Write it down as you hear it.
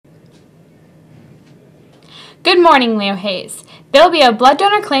Good morning, Leo Hayes. There will be a blood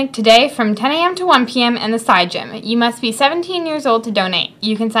donor clinic today from 10 a.m. to 1 p.m. in the side gym. You must be 17 years old to donate.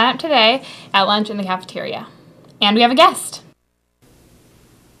 You can sign up today at lunch in the cafeteria. And we have a guest.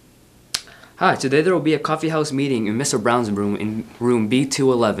 Hi, today there will be a coffee house meeting in Mr. Brown's room in room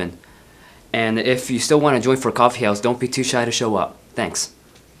B211. And if you still want to join for coffee house, don't be too shy to show up. Thanks.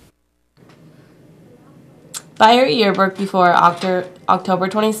 Buy your yearbook before October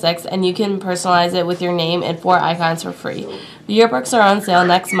 26th, and you can personalize it with your name and 4 icons for free. The yearbooks are on sale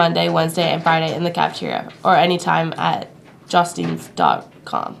next Monday, Wednesday, and Friday in the cafeteria, or anytime at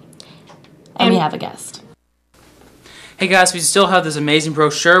justines.com. And we have a guest. Hey guys, we still have this amazing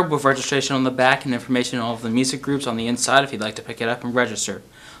brochure with registration on the back and information on all of the music groups on the inside if you'd like to pick it up and register.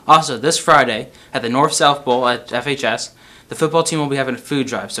 Also, this Friday at the North-South Bowl at FHS, the football team will be having a food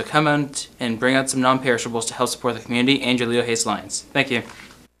drive, so come out and bring out some non-perishables to help support the community and your Leo Hayes Lions. Thank you.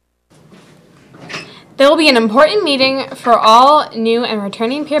 There will be an important meeting for all new and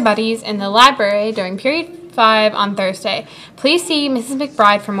returning peer buddies in the library during Period 5 on Thursday. Please see Mrs.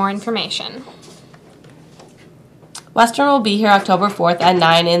 McBride for more information. Western will be here October 4th at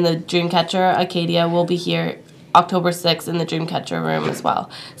 9 in the Dreamcatcher. Acadia will be here October 6th in the Dreamcatcher room as well.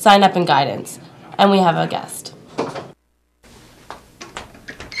 Sign up and guidance. And we have a guest.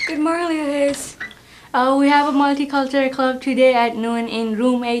 Good morning, Leo Hayes. We have a multicultural club today at noon in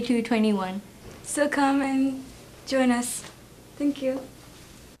room A221. So come and join us. Thank you.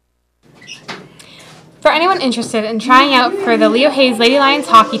 For anyone interested in trying out for the Leo Hayes Lady Lions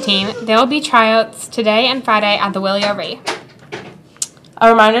hockey team, there will be tryouts today and Friday at the Willie R. A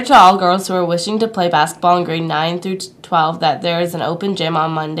reminder to all girls who are wishing to play basketball in grade 9 through 12 that there is an open gym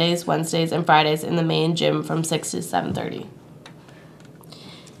on Mondays, Wednesdays, and Fridays in the main gym from 6 to 7:30.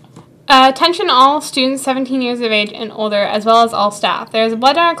 Attention all students 17 years of age and older, as well as all staff. There is a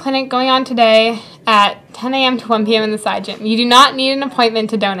blood donor clinic going on today at 10 a.m. to 1 p.m. in the side gym. You do not need an appointment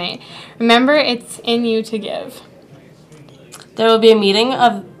to donate. Remember, it's in you to give. There will be a meeting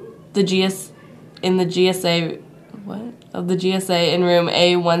of the GSA in room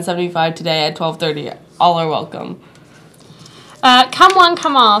A175 today at 12:30. All are welcome. Come one,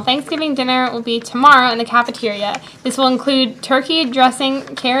 come all. Thanksgiving dinner will be tomorrow in the cafeteria. This will include turkey,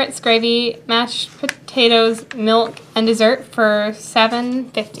 dressing, carrots, gravy, mashed potatoes, milk, and dessert for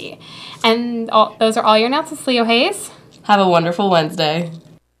 $7.50. And those are all your announcements, Leo Hayes. Have a wonderful Wednesday.